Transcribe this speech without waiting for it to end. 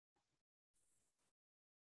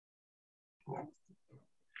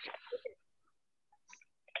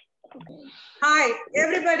Hi,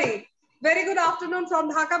 everybody. Very good afternoon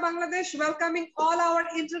from Dhaka, Bangladesh. Welcoming all our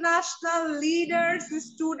international leaders,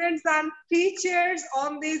 students, and teachers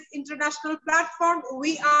on this international platform.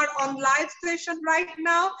 We are on live session right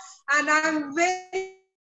now, and I'm very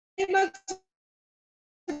much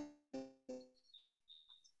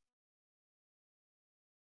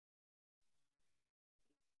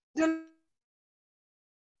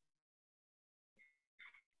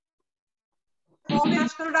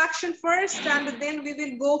introduction first, and then we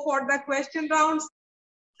will go for the question round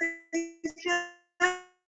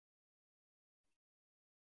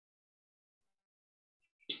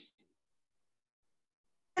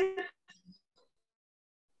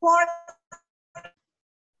for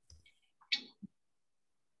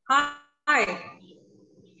hi.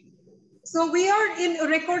 So we are in a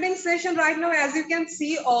recording session right now, as you can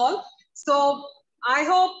see all. So I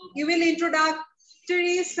hope you will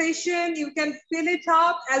introductory session. You can fill it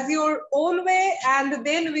up as your own way, and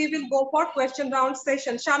then we will go for question round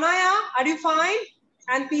session. Shanaya, are you fine?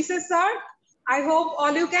 And pieces, sir? I hope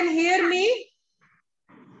all you can hear me.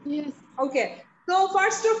 Yes. Okay. So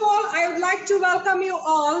first of all, I would like to welcome you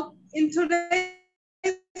all in today's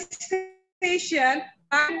session.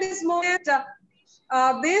 At this moment,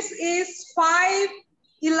 this is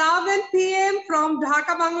 5:11 p.m. from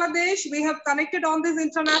Dhaka, Bangladesh. We have connected on this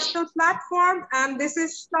international platform, and this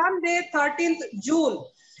is Sunday, 13th June.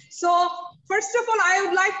 So first of all, I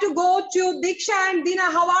would like to go to Diksha and Dina.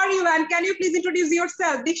 How are you? And can you please introduce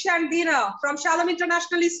yourself? Diksha and Dina from Shalom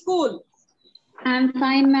International School. I'm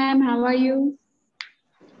fine, ma'am. How are you?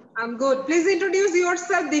 I'm good. Please introduce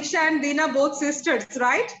yourself, Diksha and Dina, both sisters,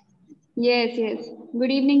 right? Yes, yes.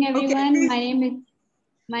 Good evening, everyone. Okay,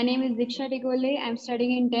 my name is Diksha Digole. I'm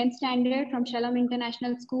studying in 10th standard from Shalom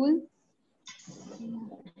International School.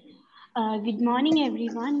 Good morning,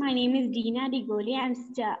 everyone. My name is Dina Digole.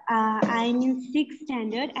 I'm in 6th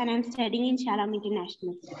standard and I'm studying in Shalom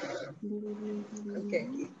International. Okay.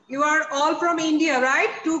 You are all from India, right?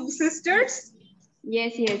 Two sisters?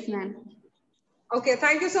 Yes, yes, ma'am. Okay,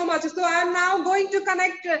 thank you so much. So I'm now going to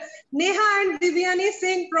connect Neha and Divyani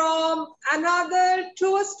Singh from another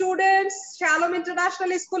two students, Shalom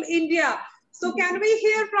International School, India. So can we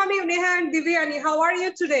hear from you, Neha and Divyani? How are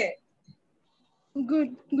you today?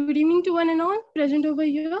 Good evening to one and all present over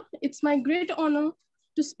here. It's my great honor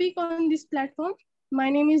to speak on this platform. My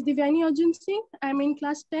name is Divyani Arjun Singh. I'm in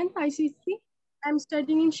class 10th ICC. I'm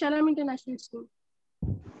studying in Shalom International School.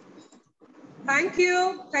 Thank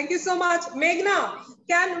you. Thank you so much. Meghna,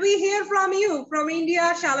 can we hear from you from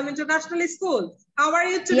India, Shalom International School? How are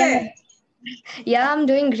you today? Yeah, I'm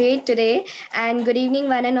doing great today. And good evening,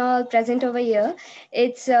 one and all present over here.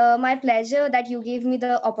 It's my pleasure that you gave me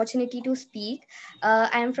the opportunity to speak.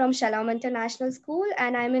 I'm from Shalom International School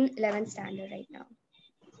and I'm in 11th standard right now.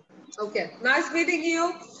 Okay, nice meeting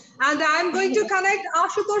you. And I'm going to connect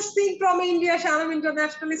Ashutosh Singh from India, Shalom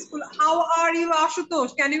International School. How are you,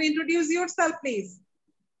 Ashutosh? Can you introduce yourself, please?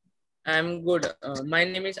 I'm good. My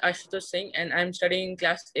name is Ashutosh Singh and I'm studying in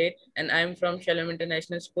class 8 and I'm from Shalom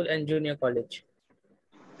International School and Junior College.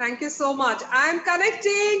 Thank you so much. I'm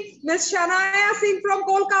connecting Ms. Shanaya Singh from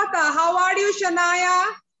Kolkata. How are you,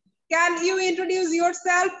 Shanaya? Can you introduce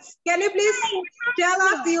yourself? Can you please tell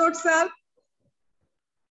us yourself?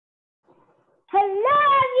 Hello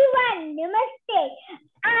everyone, Namaste.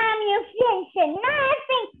 I'm your friend Shanaya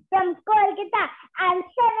Singh from Kolkata. I'm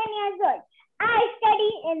 7 years old. I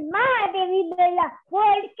study in Mahadevi Birla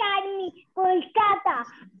World Academy, Kolkata.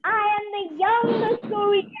 I am the youngest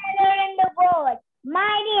storyteller in the world.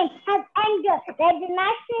 My name has entered the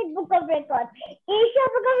National Book of Records, Asia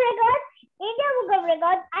Book of Records, India Book of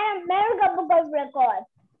Records, and America Book of Records.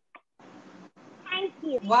 Thank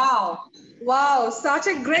you. Wow. Wow. Such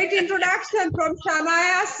a great introduction from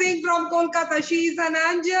Shanaya Singh from Kolkata. She is an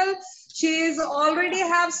angel. She is already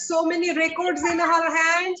have so many records in her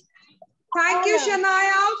hand. Thank you,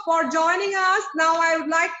 Shanaya, for joining us. Now I would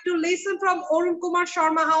like to listen from Arun Kumar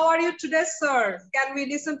Sharma. How are you today, sir? Can we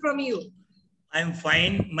listen from you? I'm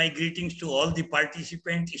fine. My greetings to all the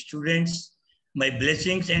participants, students, my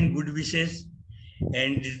blessings and good wishes.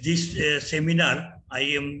 And this seminar, I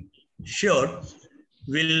am sure,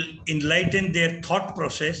 will enlighten their thought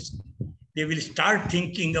process. They will start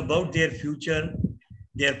thinking about their future,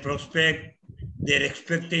 their prospect, their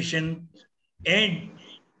expectation, and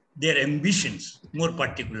their ambitions, more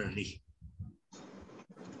particularly.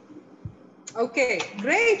 Okay,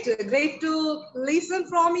 great. Great to listen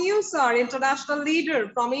from you, sir, international leader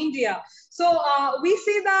from India. So we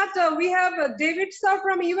see that we have David, sir,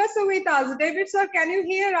 from USA with us. David, sir, can you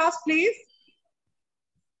hear us, please?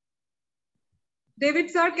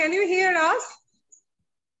 David sir, can you hear us?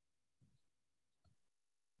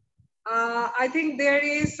 I think there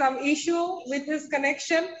is some issue with his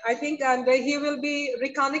connection, I think, and he will be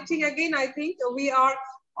reconnecting again. I think we are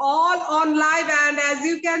all on live, and as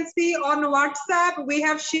you can see on WhatsApp, we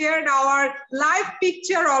have shared our live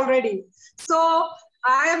picture already. So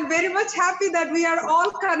I am very much happy that we are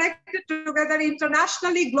all connected together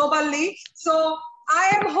internationally, globally. So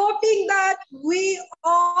I am hoping that we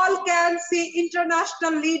all can see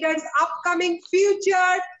international leaders, upcoming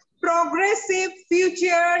future, progressive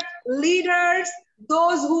future leaders,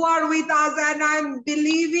 those who are with us, and I'm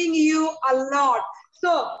believing you a lot.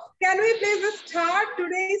 So can we please start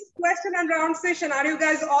today's question and round session? Are you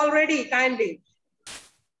guys all ready, kindly?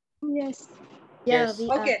 Yes. Yeah, Yes. we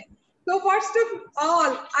are. Okay. So first of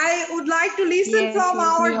all, I would like to listen Yes, from yes,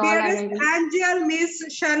 our we all are dearest ready. angel, Miss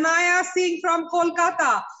Shania Singh from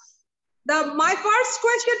Kolkata. My first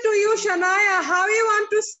question to you, Shania, how you want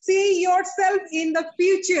to see yourself in the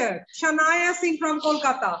future? Shania Singh from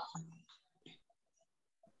Kolkata.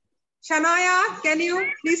 Shania, can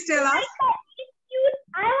you please tell us?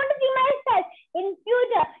 I want to see myself in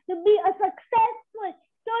future to be a successful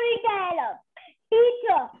storyteller,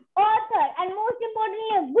 teacher, author, and most importantly,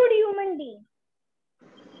 a good human being.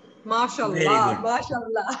 Mashallah, Very good.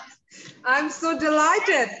 mashallah. I'm so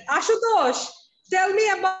delighted. Ashutosh, tell me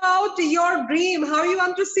about your dream, how you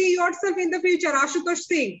want to see yourself in the future. Ashutosh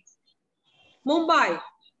Singh, Mumbai.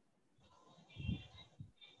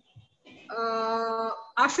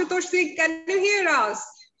 Ashutosh Singh, can you hear us?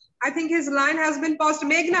 I think his line has been paused.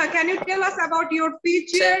 Meghna, can you tell us about your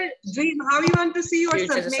future dream, how you want to see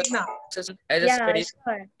yourself, Meghna? As a Yeah, study.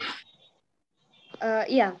 sure.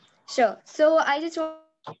 Yeah, sure. So I just want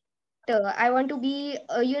I want to be,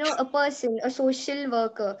 a person, a social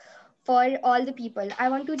worker for all the people. I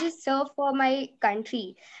want to just serve for my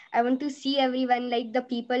country. I want to see everyone, like the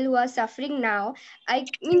people who are suffering now.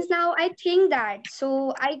 Now I think that,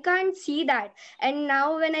 so I can't see that. And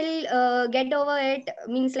now when I'll get over it,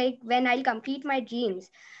 means like when I'll complete my dreams.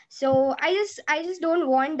 So I just don't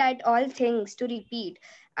want that all things to repeat.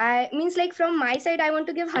 Like from my side, I want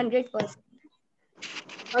to give 100%.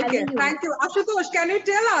 Okay, thank you. Ashutosh, can you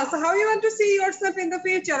tell us how you want to see yourself in the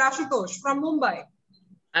future, Ashutosh, from Mumbai?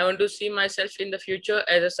 I want to see myself in the future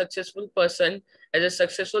as a successful person, as a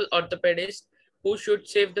successful orthopedist who should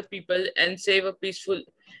save the people and live a peaceful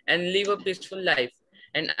life.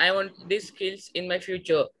 And I want these skills in my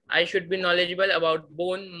future. I should be knowledgeable about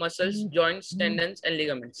bone, muscles, joints, tendons, and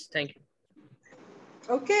ligaments. Thank you.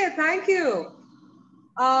 Okay, thank you.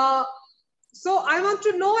 So I want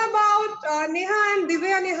to know about Neha and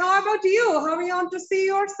Divyani. How about you? How you want to see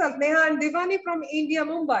yourself, Neha and Divani from India,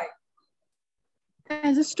 Mumbai?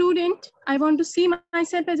 As a student, I want to see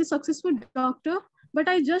myself as a successful doctor, but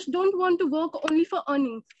I just don't want to work only for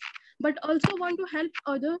earnings, but also want to help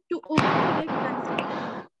others to overcome their cancer.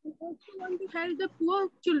 I also want to help the poor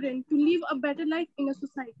children to live a better life in a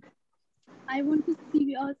society. I want to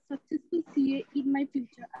see a successful CA in my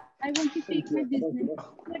future. I want to take my business to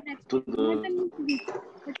a next level, not only to reach,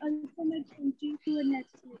 but also my country to a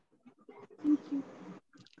next level. Thank you.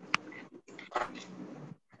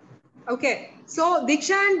 Okay, so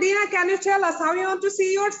Diksha and Dina, can you tell us how you want to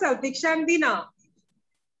see yourself, Diksha and Dina?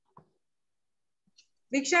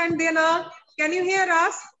 Diksha and Dina, can you hear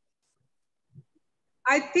us?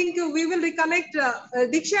 I think we will reconnect.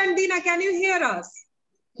 Diksha and Dina, can you hear us?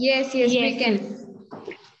 Yes, we can.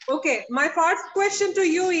 Okay, my first question to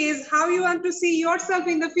you is how you want to see yourself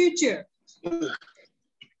in the future?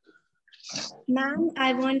 Ma'am,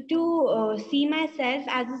 I want to see myself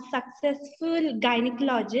as a successful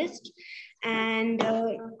gynecologist. And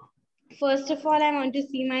first of all, I want to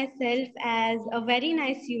see myself as a very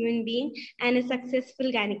nice human being and a successful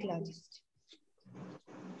gynecologist.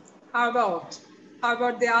 How about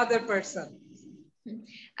the other person?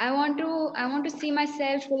 I want to see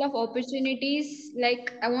myself full of opportunities.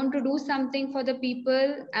 Like I want to do something for the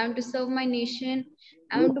people. I want to serve my nation.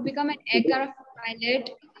 I want to become an aircraft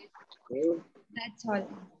pilot. That's all.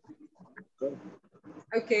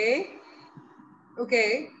 Okay.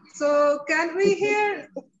 Okay. So can we hear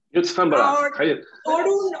our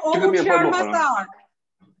Arun Sharma sir?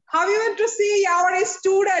 How you want to see our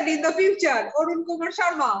student in the future, Arun Kumar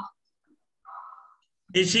Sharma?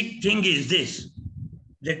 Basic thing is this,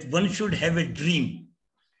 that one should have a dream.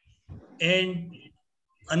 And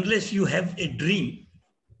unless you have a dream,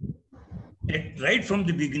 right from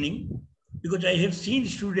the beginning, because I have seen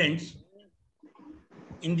students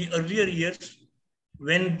in the earlier years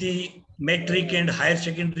when the metric and higher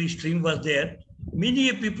secondary stream was there,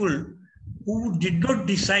 many people who did not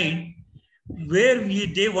decide where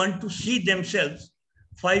they want to see themselves,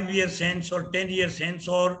 5 years hence or 10 years hence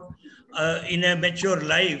or in a mature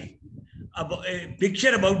life, a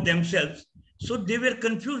picture about themselves. So they were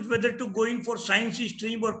confused whether to go in for science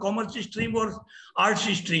stream or commerce stream or arts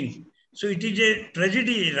stream. So it is a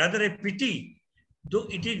tragedy, rather a pity. Though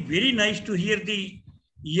it is very nice to hear the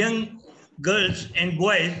young girls and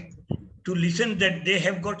boys to listen that they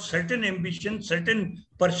have got certain ambition, certain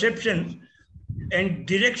perception and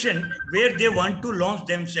direction where they want to launch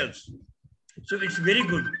themselves. So it's very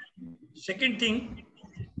good. Second thing,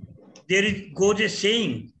 goes a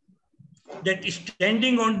saying that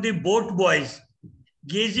standing on the boat, boys,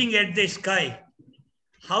 gazing at the sky.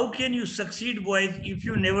 How can you succeed, boys, if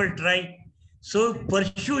you never try? So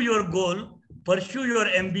pursue your goal, pursue your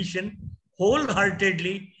ambition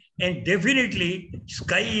wholeheartedly, and definitely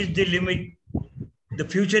sky is the limit. The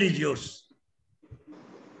future is yours.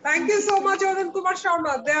 Thank you so much, Arun Kumar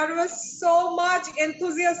Sharma. There was so much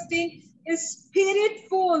enthusiastic,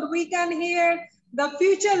 spiritful. We can hear the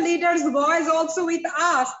future leaders' voice also with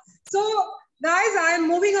us. So, guys, I am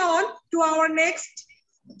moving on to our next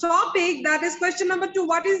topic. That is question number 2.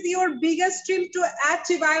 What is your biggest dream to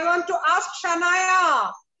achieve? I want to ask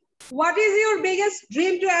Shania. What is your biggest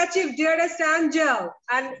dream to achieve, dearest Angel,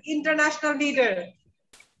 an international leader?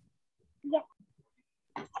 Yes.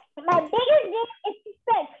 My biggest dream is to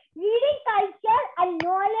spread reading culture and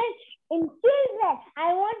knowledge in children.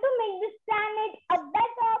 I want to make this planet a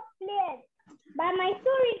better place by my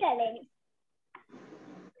storytelling.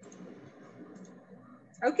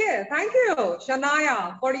 Okay, thank you,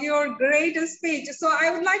 Shania, for your great speech. So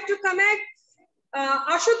I would like to connect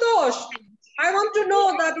Ashutosh. I want to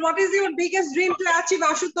know that what is your biggest dream to achieve,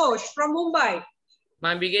 Ashutosh, from Mumbai?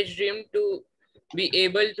 My biggest dream to be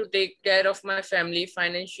able to take care of my family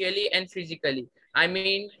financially and physically. I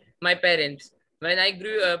mean, my parents. When I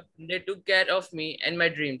grew up, they took care of me and my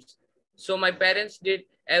dreams. So my parents did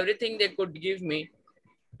everything they could give me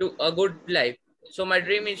to a good life. So my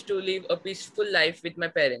dream is to live a peaceful life with my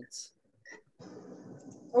parents.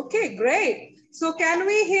 Okay, great. So can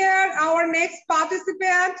we hear our next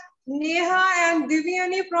participant, Neha and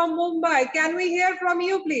Divyani from Mumbai? Can we hear from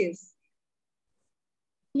you, please?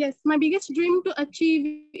 Yes, my biggest dream to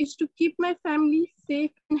achieve is to keep my family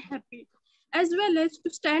safe and happy, as well as to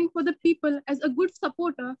stand for the people as a good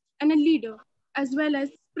supporter and a leader, as well as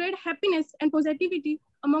spread happiness and positivity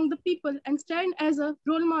among the people and stand as a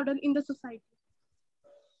role model in the society.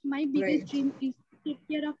 My biggest dream is to take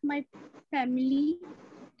care of my family,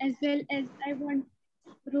 as well as I want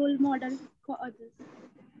role model for others.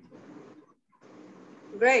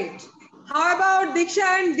 Great. How about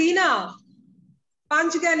Diksha and Deena?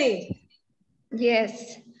 Panchgani.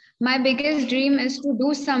 Yes, my biggest dream is to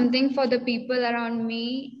do something for the people around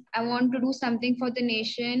me. I want to do something for the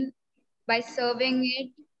nation by serving it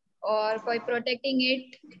or by protecting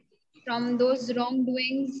it from those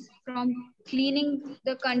wrongdoings, from cleaning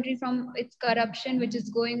the country from its corruption which is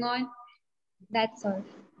going on. That's all.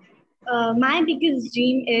 My biggest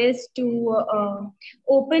dream is to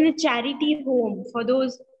open a charity home for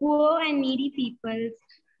those poor and needy people.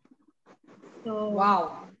 So,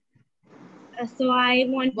 wow. So I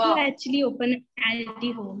want to actually open a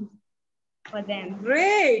charity home for them.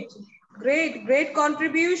 Great, great, great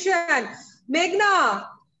contribution. Meghna,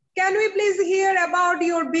 can we please hear about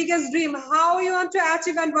your biggest dream? How you want to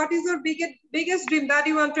achieve and what is your biggest dream that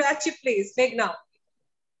you want to achieve, please, Meghna?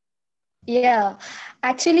 Yeah,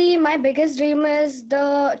 actually, my biggest dream is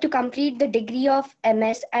to complete the degree of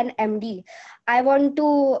MS and MD. I want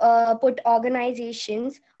to put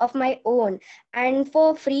organizations of my own, and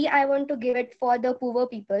for free, I want to give it for the poor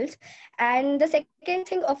peoples. And the second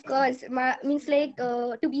thing, of course, means like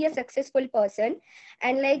to be a successful person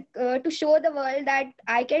and like to show the world that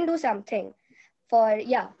I can do something.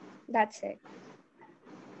 That's it.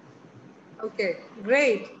 Okay,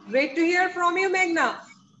 great. Great to hear from you, Meghna.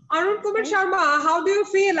 Arun Kumar Sharma, how do you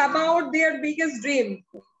feel about their biggest dream?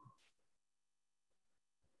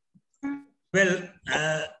 Well,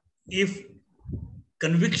 if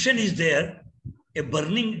conviction is there, a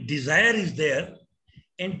burning desire is there,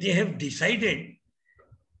 and they have decided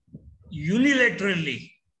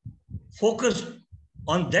unilaterally focused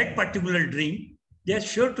on that particular dream, they are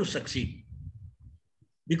sure to succeed.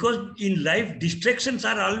 Because in life, distractions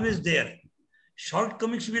are always there.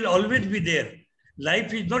 Shortcomings will always be there.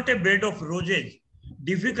 Life is not a bed of roses.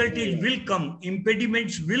 Difficulties will come,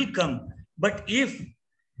 impediments will come. But if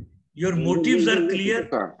your motives are clear,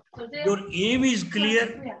 your aim is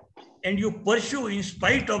clear, and you pursue in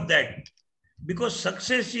spite of that, because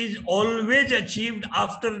success is always achieved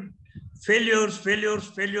after failures,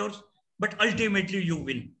 but ultimately you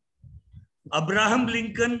win. Abraham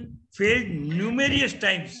Lincoln failed numerous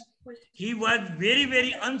times. He was very,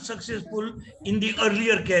 very unsuccessful in the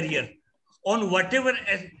earlier career on whatever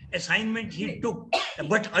assignment he took.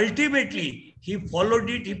 But ultimately, he followed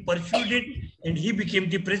it, he pursued it, and he became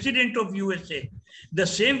the president of USA. The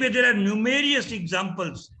same way, there are numerous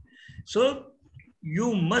examples. So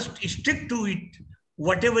you must stick to it,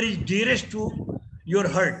 whatever is dearest to your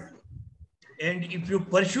heart. And if you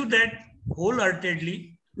pursue that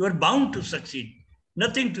wholeheartedly, you are bound to succeed.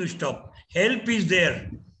 Nothing to stop. Help is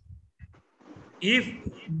there.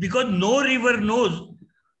 Because no river knows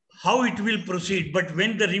how it will proceed, but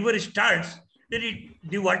when the river starts, then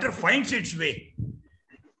the water finds its way.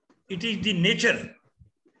 It is the nature.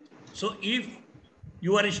 So if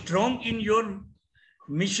you are strong in your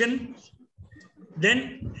mission,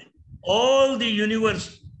 then all the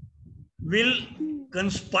universe will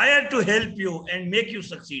conspire to help you and make you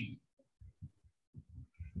succeed.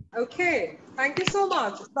 Okay, thank you so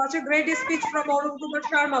much. Such a great speech from Arun Kumar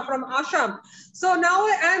Sharma from Assam. So now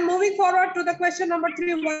I'm moving forward to the question number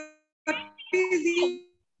 3. What is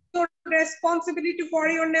your responsibility for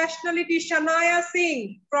your nationality? Shanaya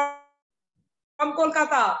Singh from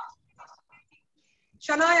Kolkata.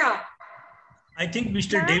 Shanaya. I think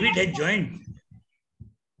Mr. David had joined.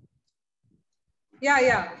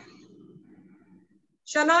 Yeah.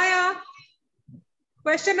 Shanaya.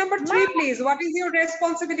 Question number 3, please. What is your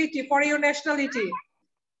responsibility for your nationality?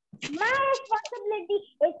 My responsibility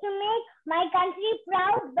is to make my country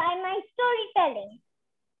proud by my storytelling.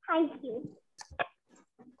 Thank you.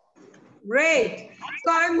 Great.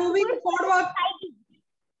 So I'm moving forward.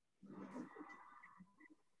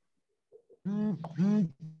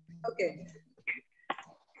 Okay.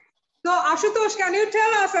 So Ashutosh, can you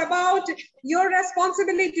tell us about your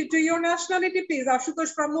responsibility to your nationality, please?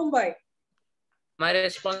 Ashutosh from Mumbai. My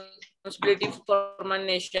responsibility for my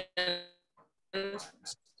nation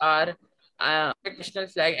are national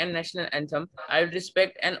flag and national anthem. I will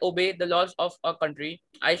respect and obey the laws of our country.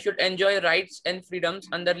 I should enjoy rights and freedoms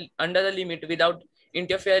under the limit without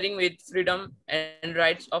interfering with freedom and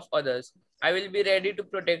rights of others. I will be ready to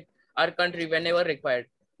protect our country whenever required.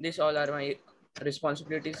 These all are my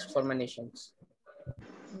responsibilities for my nations.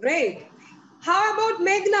 Great. How about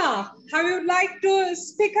Meghna? How you would like to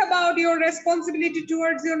speak about your responsibility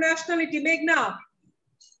towards your nationality, Meghna?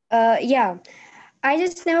 Yeah, I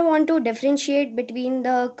just never want to differentiate between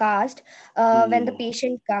the caste when the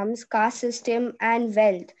patient comes, caste system and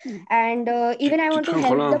wealth. And even I want to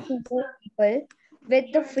help the poor people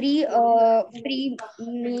with the free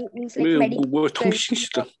means like medical things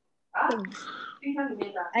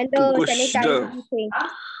and the sanitizing things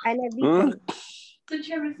and everything.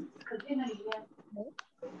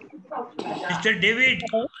 Mr. David.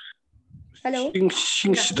 Hello. Yes,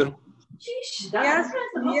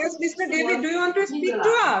 Mr. David, do you want to speak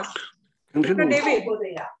to us? Mr. David.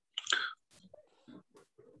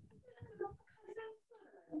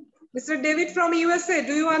 Mr. David from USA,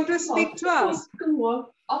 do you want to speak to us?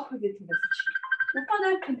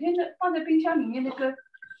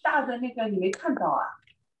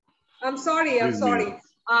 I'm sorry.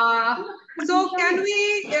 So can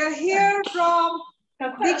we hear from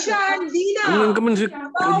Diksha and Dina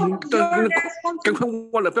about your responsibility?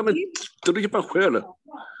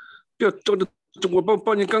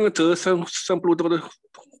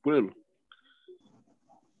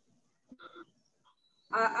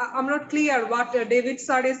 I'm not clear what David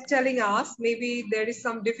sir is telling us. Maybe there is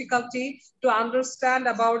some difficulty to understand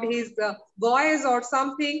about his voice or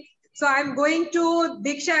something. So I'm going to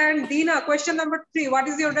Diksha and Dina. Question number 3. What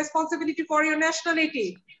is your responsibility for your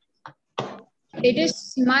nationality? It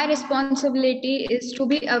is my responsibility is to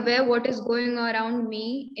be aware what is going around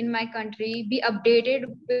me in my country, be updated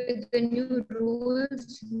with the new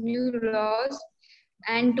rules, new laws,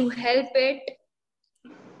 and to help it.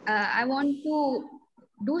 I want to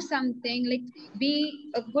do something like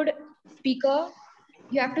be a good speaker.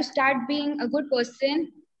 You have to start being a good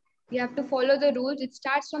person. You have to follow the rules. It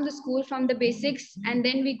starts from the school, from the basics, and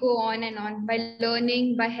then we go on and on by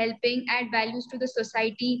learning, by helping, add values to the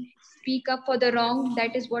society, speak up for the wrong.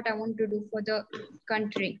 That is what I want to do for the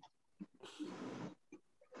country.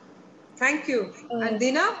 Thank you. And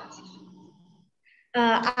Dina?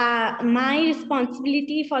 My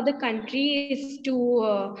responsibility for the country is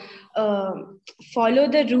to follow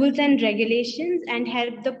the rules and regulations and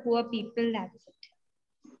help the poor people. That's it.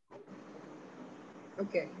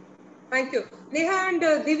 Okay. Thank you. Neha and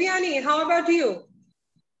Divyani, how about you?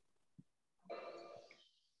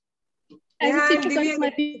 As Neha a and teacher, my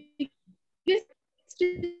Divyani.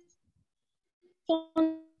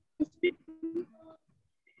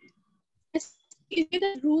 Is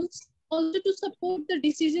the rules also to support the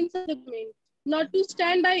decisions of the government, not to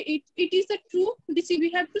stand by it. It is a true decision.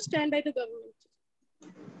 We have to stand by the government.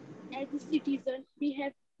 As a citizen, we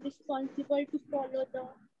have responsible to follow the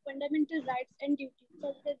fundamental rights and duties,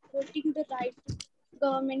 such as voting the right to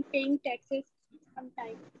government, paying taxes on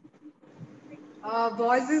time.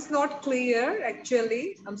 Voice is not clear,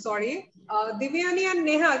 actually. I'm sorry. Divyani and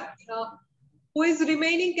Neha, who is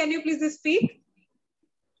remaining, can you please speak?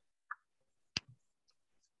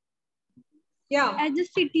 Yeah. As a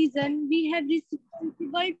citizen, we have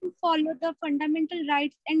responsible to follow the fundamental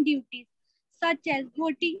rights and duties, such as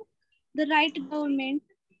voting the right government,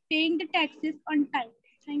 paying the taxes on time.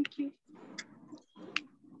 Thank you.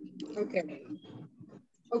 Okay.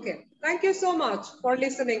 Okay. Thank you so much for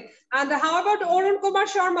listening. And how about Arun Kumar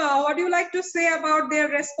Sharma? What do you like to say about their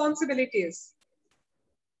responsibilities?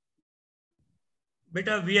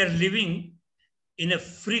 Beta, we are living in a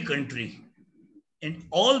free country, and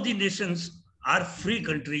all the nations are free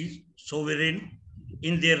countries, sovereign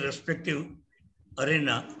in their respective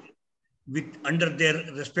arena with under their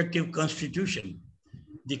respective constitution.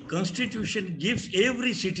 The constitution gives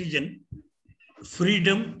every citizen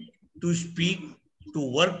freedom to speak,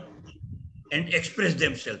 to work and express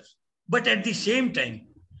themselves. But at the same time,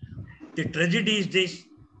 the tragedy is this: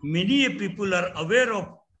 many people are aware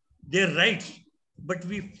of their rights, but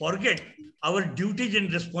we forget our duties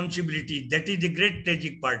and responsibilities. That is the great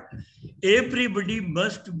tragic part. Everybody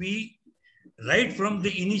must be, right from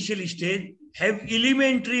the initial stage, have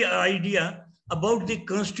elementary idea about the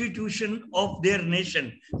constitution of their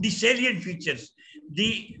nation, the salient features,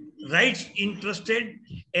 the rights entrusted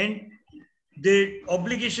and the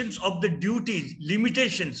obligations of the duties,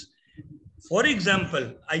 limitations. For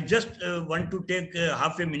example, I just want to take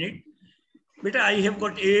half a minute. But I have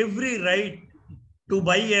got every right to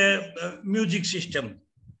buy a music system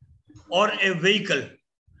or a vehicle,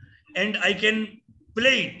 and I can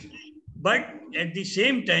play it. But at the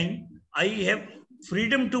same time, I have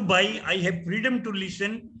freedom to buy, I have freedom to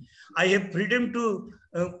listen, I have freedom to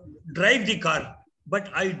drive the car, but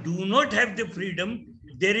I do not have the freedom.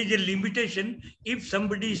 There is a limitation. If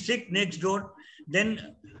somebody is sick next door,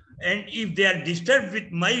 then, and if they are disturbed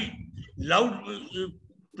with my loud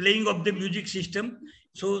playing of the music system,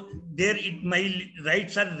 so there my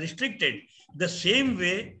rights are restricted. The same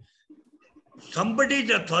way,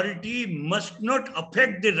 somebody's authority must not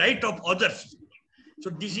affect the right of others. So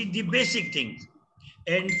this is the basic thing.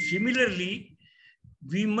 And similarly,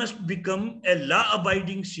 we must become a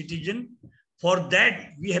law-abiding citizen. For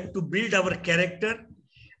that, we have to build our character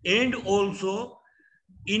and also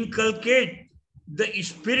inculcate the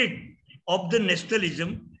spirit of the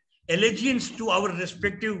nationalism, allegiance to our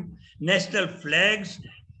respective national flags,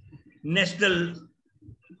 national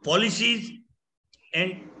policies.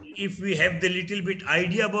 And if we have the little bit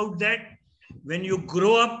idea about that, when you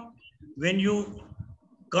grow up, when you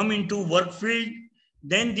come into work field,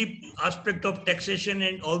 then the aspect of taxation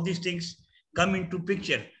and all these things come into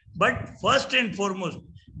picture. But first and foremost,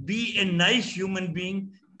 be a nice human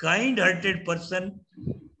being, kind-hearted person,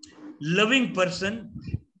 loving person,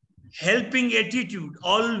 helping attitude.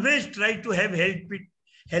 Always try to have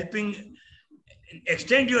helping,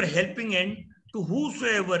 extend your helping hand to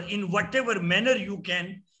whosoever in whatever manner you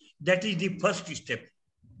can. That is the first step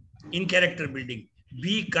in character building.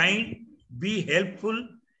 Be kind, be helpful,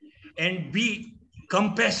 and be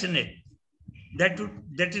compassionate. That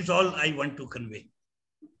is all I want to convey.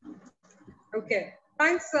 Okay,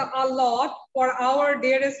 thanks a lot for our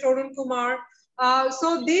dearest Arun Kumar.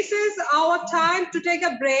 So this is our time to take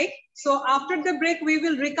a break. So after the break, we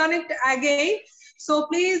will reconnect again. So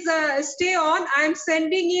please stay on. I'm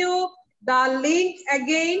sending you the link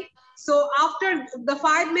again. So after the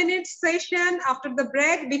 5 minutes session, after the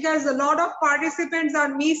break, because a lot of participants are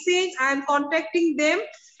missing, I'm contacting them.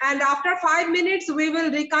 And after 5 minutes, we will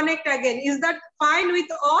reconnect again. Is that fine with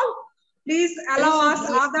all? Please allow us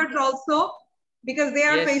others also, because they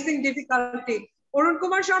are facing difficulty. Arun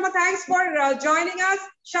Kumar Sharma, thanks for joining us.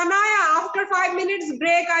 Shania, after 5 minutes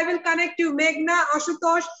break, I will connect you. Meghna,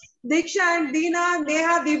 Ashutosh, Diksha and Deena,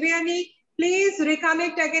 Neha, Divyani. Please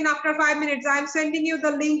reconnect again after 5 minutes. I'm sending you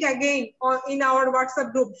the link again in our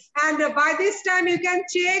WhatsApp group. And by this time, you can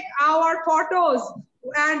check our photos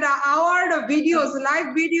and our videos,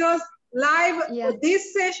 live videos.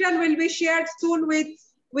 This session will be shared soon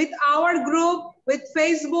with our group, with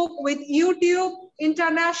Facebook, with YouTube.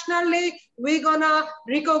 Internationally, we're gonna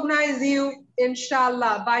recognize you,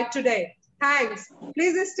 inshallah, by today. Thanks.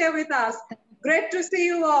 Please stay with us. Great to see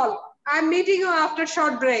you all. I'm meeting you after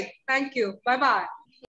short break. Thank you. Bye-bye.